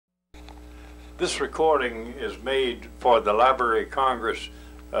This recording is made for the Library of Congress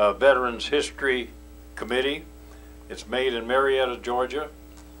Veterans History Committee. It's made in Marietta, Georgia.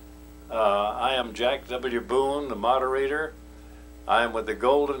 I am Jack W. Boone, the moderator. I am with the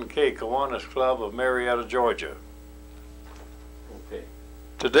Golden K Kiwanis Club of Marietta, Georgia. Okay.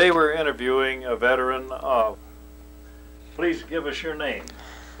 Today we're interviewing a veteran of. Please give us your name.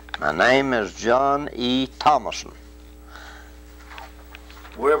 My name is John E. Thomason.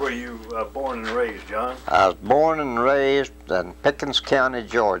 Where were you born and raised, John? I was born and raised in Pickens County,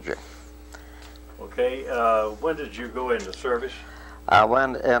 Georgia. Okay. When did you go into service? I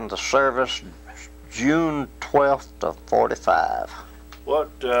went into service June 12th of '45. What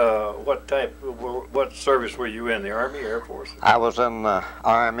service were you in? The Army, Air Force? I was in the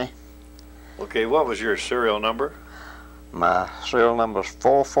Army. Okay. What was your serial number? My serial number is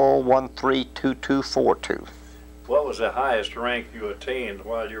 44132242. What was the highest rank you attained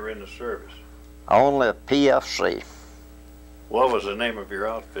while you were in the service? Only a PFC. What was the name of your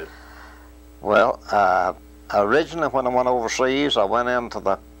outfit? Well, originally when I went overseas, I went into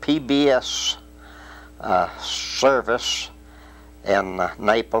the PBS service in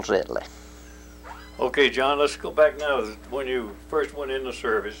Naples, Italy. Okay, John, let's go back now. When you first went in the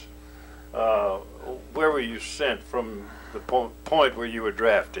service, where were you sent from the point where you were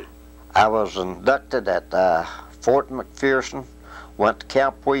drafted? I was inducted at Fort McPherson, went to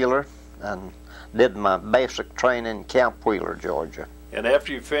Camp Wheeler, and did my basic training in Camp Wheeler, Georgia. And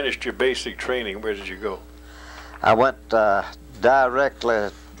after you finished your basic training, where did you go? I went directly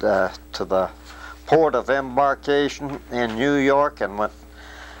to the port of embarkation in New York and went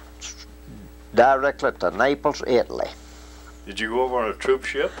directly to Naples, Italy. Did you go over on a troop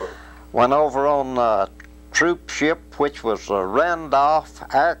ship? Or? Went over on a troop ship, which was a Randolph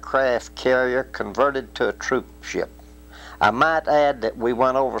aircraft carrier converted to a troop ship. I might add that we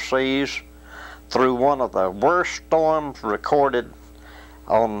went overseas through one of the worst storms recorded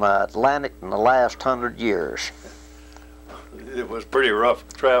on the Atlantic in the last 100 years. It was pretty rough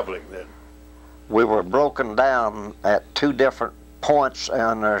traveling then. We were broken down at two different points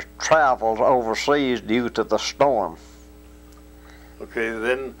in our travels overseas due to the storm. Okay,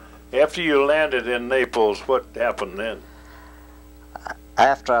 then after you landed in Naples, what happened then?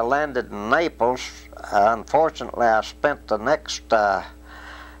 After I landed in Naples, unfortunately I spent the next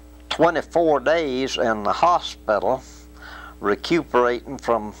 24 days in the hospital recuperating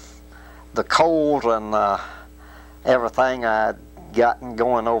from the cold and everything I'd gotten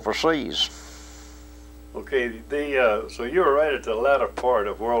going overseas. Okay, so you were right at the latter part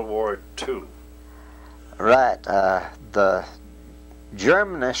of World War II. Right. The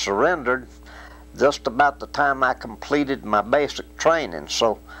Germany surrendered just about the time I completed my basic training,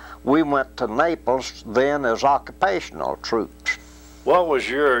 so we went to Naples then as occupational troops. What was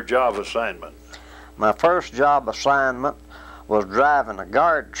your job assignment? My first job assignment was driving a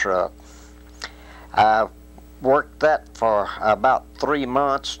guard truck. I worked that for about 3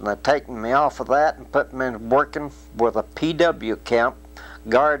 months, and they'd taken me off of that and put me working with a PW camp,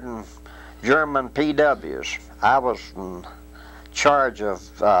 guarding German PWs. I was in charge of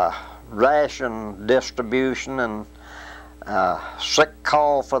ration distribution and sick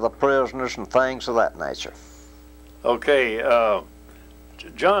call for the prisoners and things of that nature. Okay,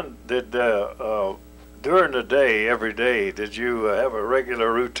 John, during the day, every day, did you have a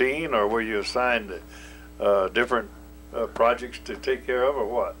regular routine, or were you assigned different projects to take care of, or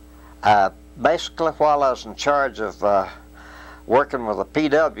what? Basically, while I was in charge of working with the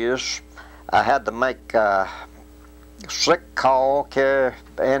PWs, I had to make sick call, carry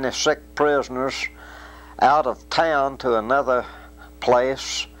any sick prisoners out of town to another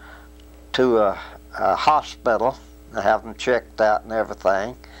place, to a hospital, and have them checked out and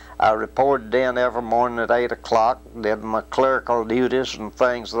everything. I reported in every morning at 8 o'clock, did my clerical duties and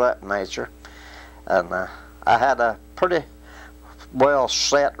things of that nature, and I had a pretty well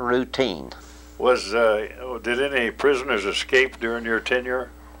set routine. Did any prisoners escape during your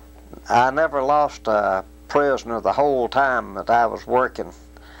tenure? I never lost a prisoner the whole time that I was working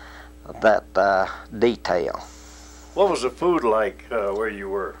that detail. What was the food like where you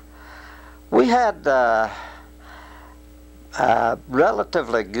were? We had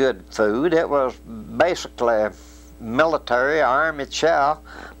relatively good food. It was basically military, Army chow,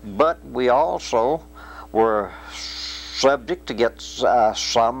 but we also were subject to get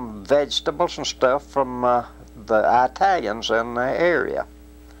some vegetables and stuff from the Italians in the area.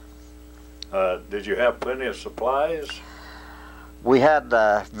 Did you have plenty of supplies? We had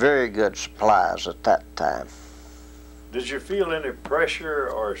very good supplies at that time. Did you feel any pressure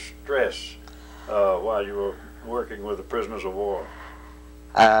or stress while you were working with the prisoners of war?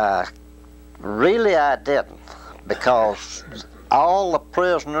 Really, I didn't, because all the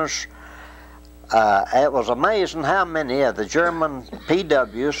prisoners, it was amazing how many of the German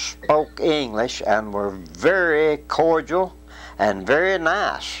PWs spoke English and were very cordial and very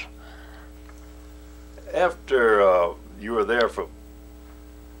nice. After you were there for,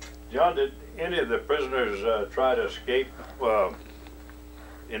 John, did any of the prisoners try to escape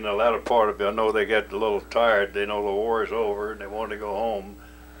in the latter part of it? I know they got a little tired. They know the war is over and they wanted to go home.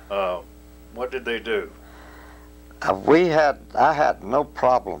 What did they do? I had no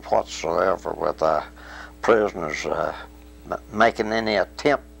problem whatsoever with prisoners making any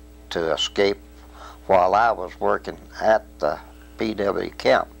attempt to escape while I was working at the PW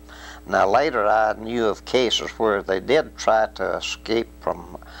camp. Now later I knew of cases where they did try to escape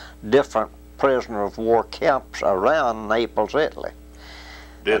from different prisoner of war camps around Naples, Italy.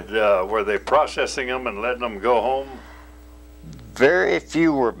 Were they processing them and letting them go home? Very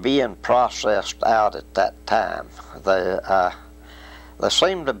few were being processed out at that time. There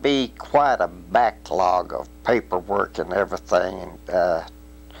seemed to be quite a backlog of paperwork and everything,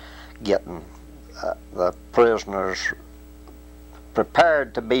 getting the prisoners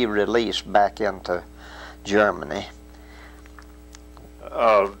prepared to be released back into Germany.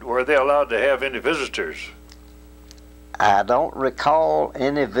 Were they allowed to have any visitors? I don't recall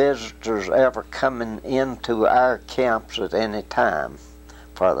any visitors ever coming into our camps at any time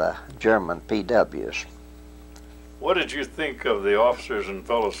for the German PWs. What did you think of the officers and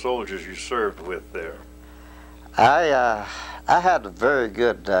fellow soldiers you served with there? I had a very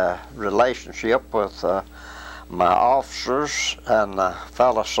good relationship with my officers and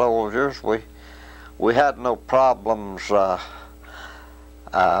fellow soldiers. We had no problems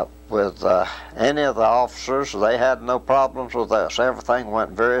with any of the officers. They had no problems with us. Everything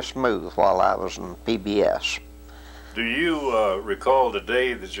went very smooth while I was in PBS. Do you recall the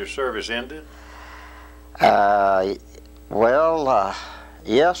day that your service ended? Well,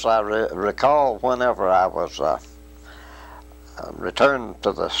 yes, I recall whenever I was returned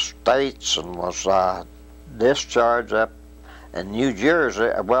to the States and was discharged up in New Jersey.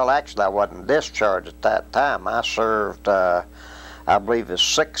 Well, actually, I wasn't discharged at that time. I served, I believe it's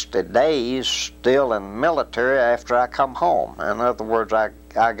 60 days still in the military after I come home. In other words,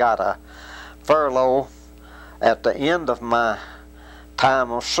 I got a furlough at the end of my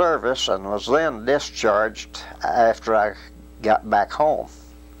time of service and was then discharged after I got back home.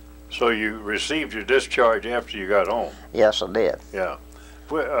 So you received your discharge after you got home? Yes, I did. Yeah.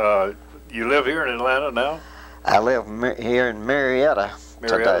 You live here in Atlanta now? I live here in Marietta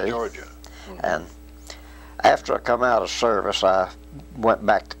today, Georgia. Mm-hmm. And after I come out of service, I went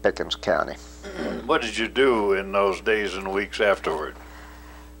back to Pickens County. What did you do in those days and weeks afterward?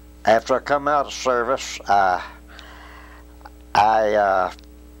 After I come out of service, I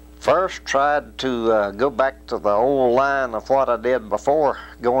first tried to go back to the old line of what I did before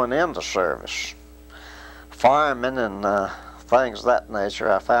going into service. Farming and things of that nature.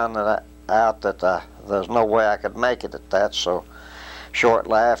 I found out that there's no way I could make it at that, so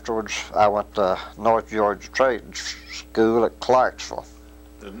shortly afterwards I went to North Georgia Trade School at Clarksville.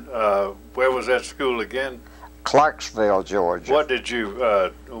 And, where was that school again? Clarksville, Georgia. What did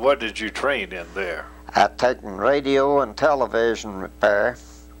you train in there? I'd taken radio and television repair,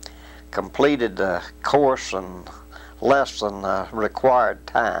 completed the course in less than the required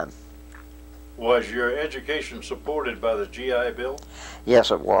time. Was your education supported by the GI Bill?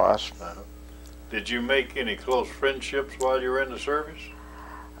 Yes, it was. Did you make any close friendships while you were in the service?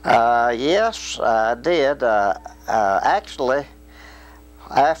 Yes, I did. Actually,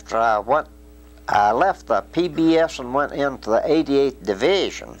 after I left the PBS and went into the 88th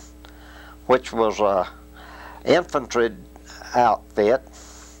Division, which was a infantry outfit.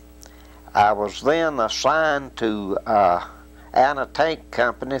 I was then assigned to Anna Tank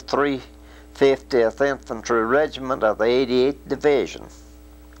Company, 350th Infantry Regiment of the 88th Division.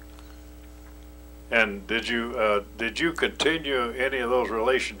 And did you continue any of those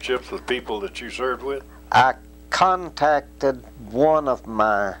relationships with people that you served with? I contacted one of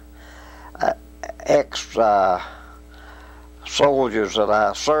my ex soldiers that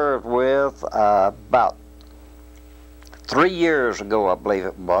I served with about 3 years ago, I believe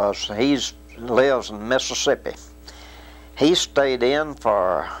it was. He lives in Mississippi. He stayed in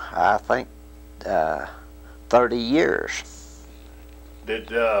for, I think, 30 years.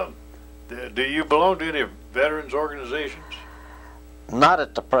 Do you belong to any veterans organizations? Not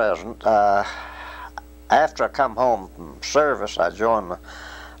at the present. After I come home from service, I joined the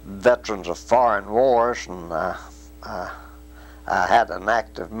Veterans of Foreign Wars, and I had an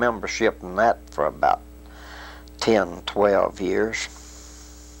active membership in that for about 10, 12 years.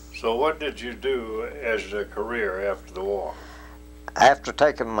 So what did you do as a career after the war? After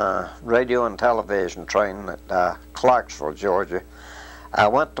taking my radio and television training at Clarksville, Georgia, I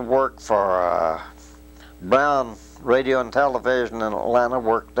went to work for Brown Radio and Television in Atlanta,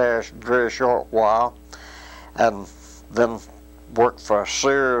 worked there a very short while, and then worked for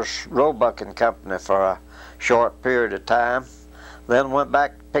Sears Roebuck Company for a short period of time. Then went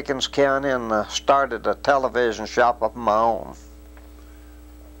back to Pickens County and started a television shop of my own.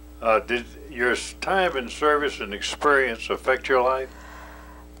 Did your time in service and experience affect your life?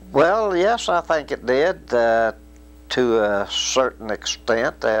 Well, yes, I think it did to a certain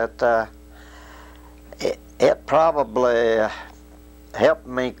extent. That it probably helped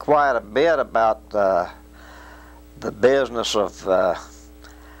me quite a bit about the business of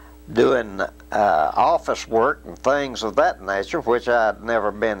doing office work and things of that nature, which I'd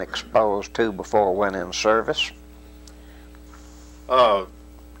never been exposed to before I went in service.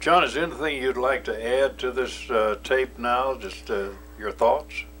 John, is there anything you'd like to add to this tape now? Just your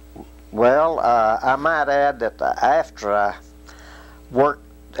thoughts? Well, I might add that after I worked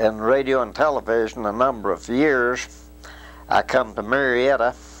in radio and television a number of years, I come to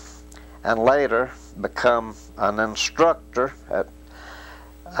Marietta and later become an instructor at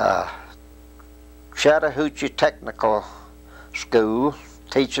Chattahoochee Technical School,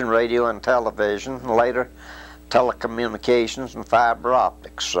 teaching radio and television, and later telecommunications and fiber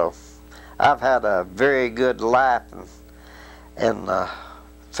optics. So I've had a very good life in the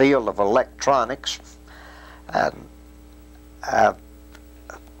field of electronics, and I've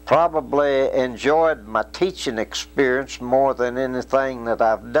probably enjoyed my teaching experience more than anything that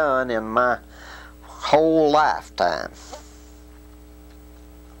I've done in my whole lifetime.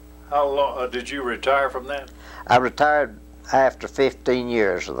 How long did you retire from that? I retired after 15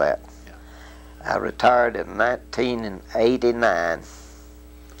 years of that. I retired in 1989.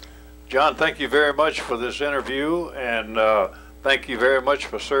 John, thank you very much for this interview, and thank you very much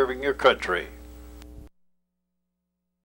for serving your country.